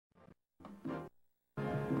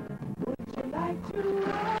like to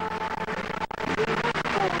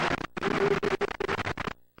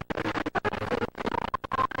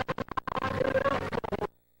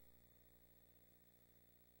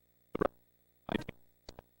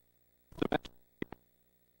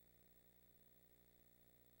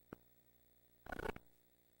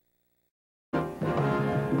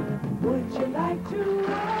Would you like to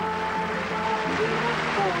ride?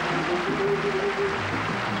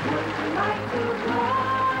 Would you like to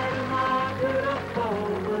ride my beautiful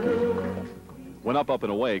balloon? When Up, Up,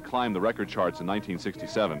 and Away climbed the record charts in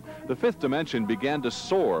 1967, the Fifth Dimension began to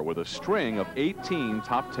soar with a string of 18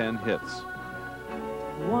 top 10 hits.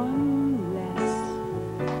 One less.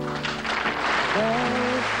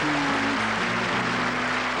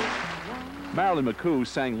 Marilyn McCoo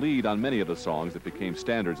sang lead on many of the songs that became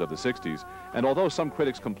standards of the 60s, and although some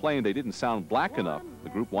critics complained they didn't sound black enough, the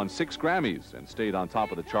group won 6 Grammys and stayed on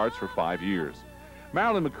top of the charts for 5 years.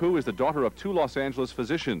 Marilyn McCoo is the daughter of 2 Los Angeles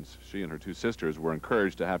physicians. She and her 2 sisters were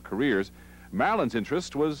encouraged to have careers. Marilyn's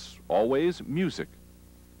interest was always music.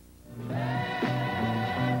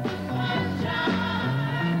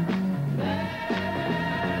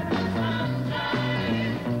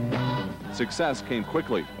 Success came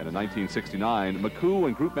quickly, and in 1969, McCoo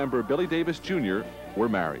and group member Billy Davis Jr. were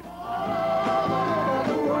married.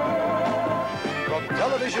 From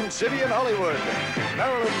Television City in Hollywood,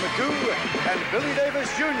 Marilyn McCoo and Billy Davis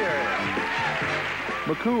Jr.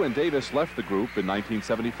 McCoo and Davis left the group in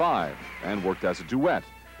 1975 and worked as a duet.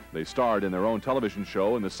 They starred in their own television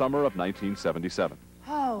show in the summer of 1977.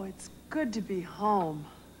 Oh, it's good to be home.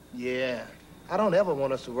 Yeah, I don't ever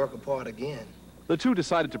want us to work apart again. The two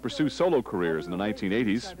decided to pursue solo careers in the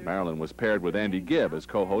 1980s. Marilyn was paired with Andy Gibb as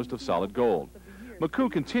co-host of Solid Gold.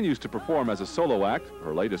 McCoo continues to perform as a solo act.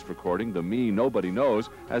 Her latest recording, The Me Nobody Knows,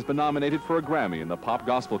 has been nominated for a Grammy in the pop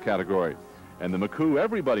gospel category. And the McCoo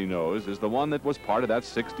everybody knows is the one that was part of that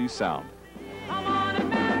 60s sound.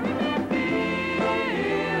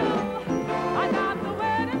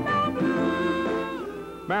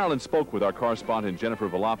 Marilyn spoke with our correspondent Jennifer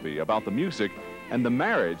Valapi about the music and the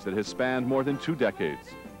marriage that has spanned more than 2 decades.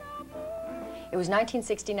 It was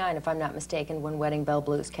 1969, if I'm not mistaken, when Wedding Bell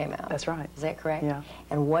Blues came out. That's right. Is that correct? Yeah.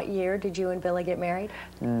 And what year did you and Billy get married?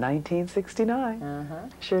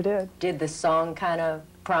 1969. Sure did. Did the song kind of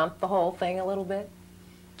prompt the whole thing a little bit?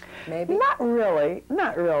 Maybe? Not really.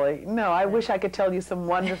 Not really. No, I wish I could tell you some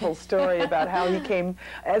wonderful story about how he came.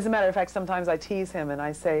 As a matter of fact, sometimes I tease him and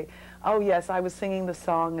I say, oh, yes, I was singing the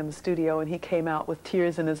song in the studio and he came out with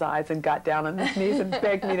tears in his eyes and got down on his knees and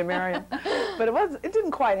begged me to marry him. But it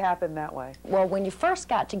didn't quite happen that way. Well, when you first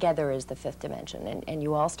got together as the Fifth Dimension and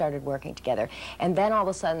you all started working together, and then all of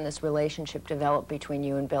a sudden this relationship developed between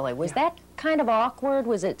you and Billy, was that kind of awkward?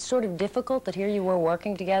 Was it sort of difficult that here you were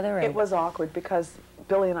working together? And... It was awkward because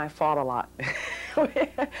Billy and I fought a lot.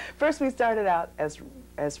 First we started out as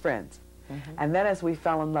friends, and then as we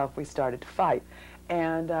fell in love we started to fight.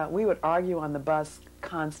 And we would argue on the bus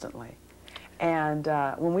constantly. And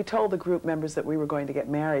when we told the group members that we were going to get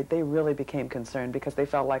married, they really became concerned because they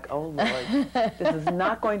felt like, oh, Lord, this is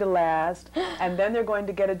not going to last. And then they're going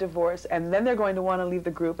to get a divorce, and then they're going to want to leave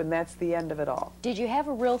the group, and that's the end of it all. Did you have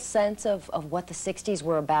a real sense of what the 60s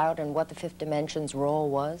were about and what the Fifth Dimension's role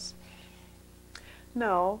was?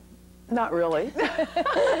 No, not really.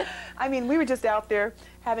 I mean, we were just out there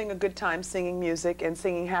having a good time singing music and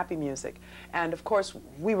singing happy music. And of course,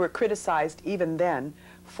 we were criticized even then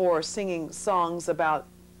for singing songs about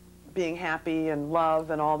being happy and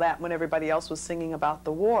love and all that when everybody else was singing about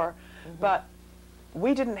the war. But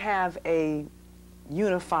we didn't have a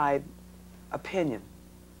unified opinion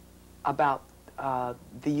about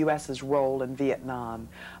the U.S.'s role in Vietnam.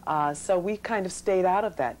 So we kind of stayed out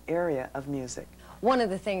of that area of music. One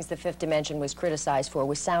of the things the Fifth Dimension was criticized for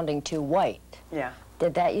was sounding too white. Yeah.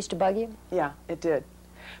 Did that used to bug you? Yeah, it did.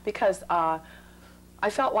 Because I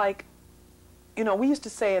felt like, you know, we used to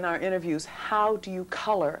say in our interviews, how do you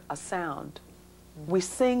color a sound? We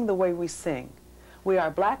sing the way we sing. We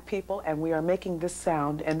are black people and we are making this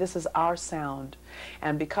sound and this is our sound.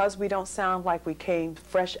 And because we don't sound like we came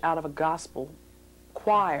fresh out of a gospel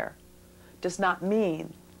choir does not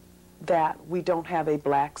mean that we don't have a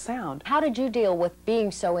black sound. How did you deal with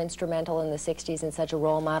being so instrumental in the 60s and such a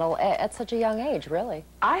role model at such a young age, really?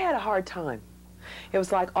 I had a hard time. It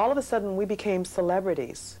was like all of a sudden we became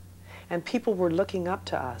celebrities and people were looking up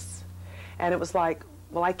to us. And it was like,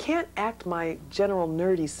 well, I can't act my general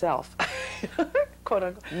nerdy self. Quote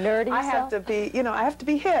unquote. Nerdy self? I have to be, you know, I have to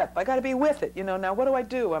be hip. I got to be with it. You know, now what do I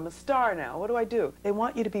do? I'm a star now. What do I do? They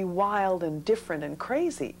want you to be wild and different and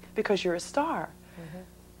crazy because you're a star.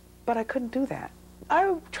 But I couldn't do that.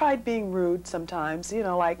 I tried being rude sometimes, you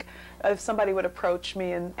know, like if somebody would approach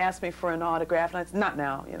me and ask me for an autograph, and I'd say, not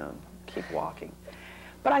now, you know, keep walking.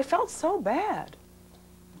 But I felt so bad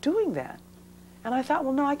doing that. And I thought,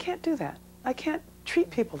 well, no, I can't do that. I can't treat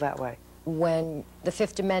people that way. When the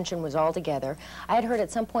Fifth Dimension was all together, I had heard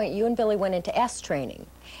at some point you and Billy went into S training.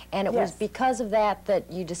 And it was because of that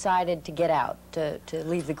that you decided to get out, to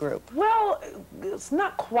leave the group. Well, it's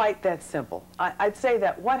not quite that simple. I'd say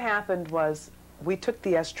that what happened was we took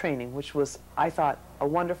the S training, which was, I thought, a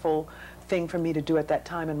wonderful thing for me to do at that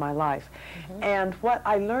time in my life. And what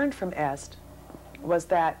I learned from S was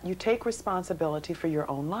that you take responsibility for your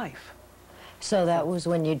own life. So that was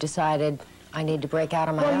when you decided, I need to break out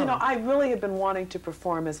on my own. Well, you know, I really have been wanting to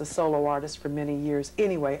perform as a solo artist for many years.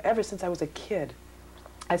 Anyway, ever since I was a kid,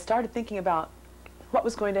 I started thinking about what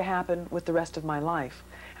was going to happen with the rest of my life.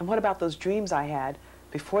 And what about those dreams I had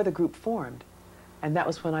before the group formed? And that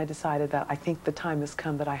was when I decided that I think the time has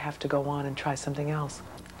come that I have to go on and try something else.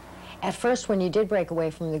 At first, when you did break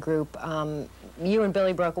away from the group, you and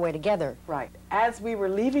Billy broke away together. Right. As we were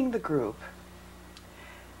leaving the group,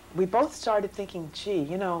 we both started thinking, gee,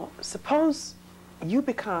 you know, suppose you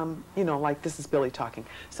become, you know, like this is Billy talking,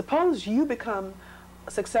 suppose you become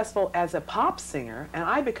successful as a pop singer and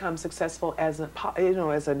I become successful as a pop, you know,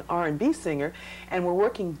 as an R&B singer, and we're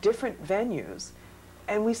working different venues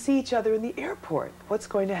and we see each other in the airport. What's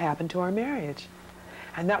going to happen to our marriage?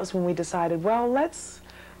 And that was when we decided, well, let's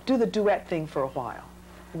do the duet thing for a while.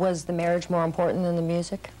 Was the marriage more important than the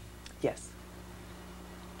music? Yes.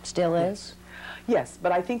 Still is? Yes,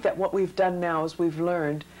 but I think that what we've done now is we've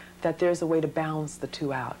learned that there's a way to balance the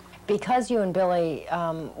two out. Because you and Billy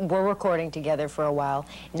were recording together for a while,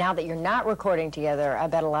 now that you're not recording together, I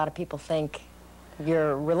bet a lot of people think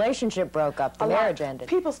your relationship broke up, the marriage ended.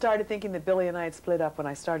 People started thinking that Billy and I had split up when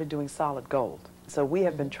I started doing Solid Gold. So we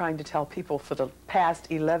have been trying to tell people for the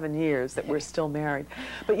past 11 years that we're still married.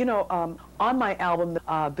 But you know, on my album,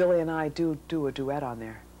 Billy and I do a duet on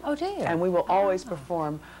there. Oh, do you? And we will always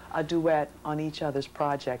perform a duet on each other's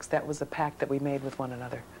projects. That was a pact that we made with one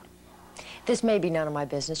another. This may be none of my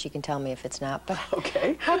business. You can tell me if it's not. But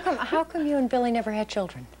okay. How come you and Billy never had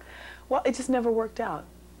children? Well, it just never worked out.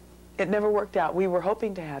 It never worked out. We were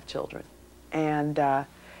hoping to have children. And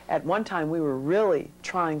at one time, we were really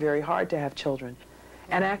trying very hard to have children.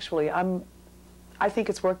 And actually, I think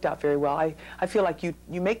it's worked out very well. I feel like you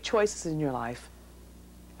make choices in your life,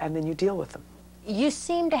 and then you deal with them. You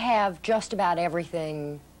seem to have just about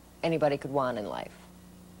everything anybody could want in life.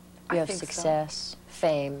 You have success,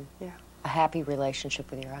 fame, a happy relationship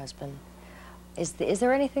with your husband. Is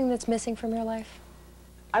there anything that's missing from your life?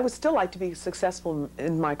 I would still like to be successful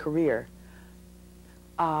in my career.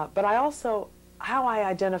 But I also, how I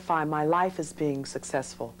identify my life as being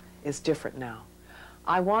successful is different now.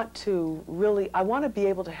 I want to be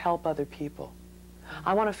able to help other people.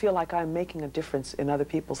 I want to feel like I'm making a difference in other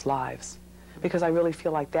people's lives, because I really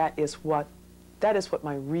feel like that is what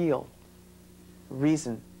my real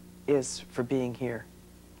reason is for being here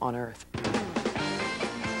on Earth.